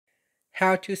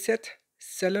how to set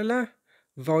cellular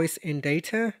voice and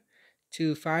data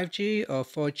to 5G or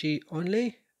 4G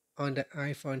only on the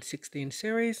iPhone 16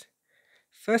 series.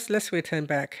 First, let's return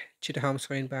back to the home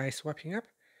screen by swiping up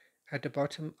at the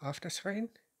bottom of the screen.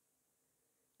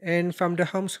 And from the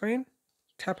home screen,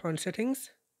 tap on Settings.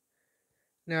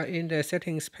 Now in the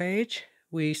Settings page,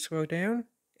 we scroll down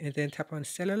and then tap on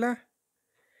Cellular.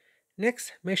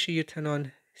 Next, make sure you turn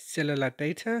on Cellular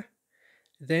Data.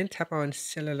 Then tap on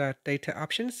Cellular Data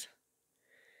Options.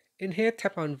 In here,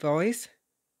 tap on Voice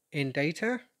and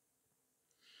Data.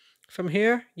 From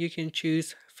here, you can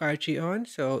choose 5G on,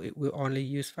 so it will only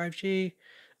use 5G,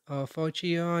 or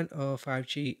 4G on, or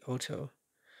 5G auto.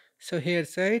 So here it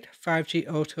said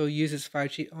 5G auto uses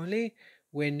 5G only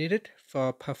when needed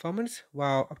for performance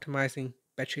while optimizing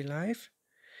battery life.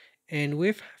 And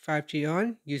with 5G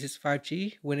on, uses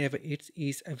 5G whenever it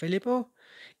is available,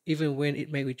 even when it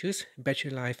may reduce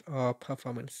battery life or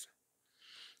performance.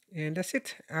 And that's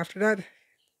it. After that,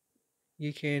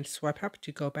 you can swipe up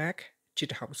to go back to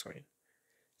the home screen.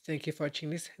 Thank you for watching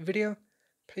this video.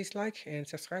 Please like and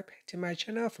subscribe to my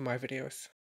channel for more videos.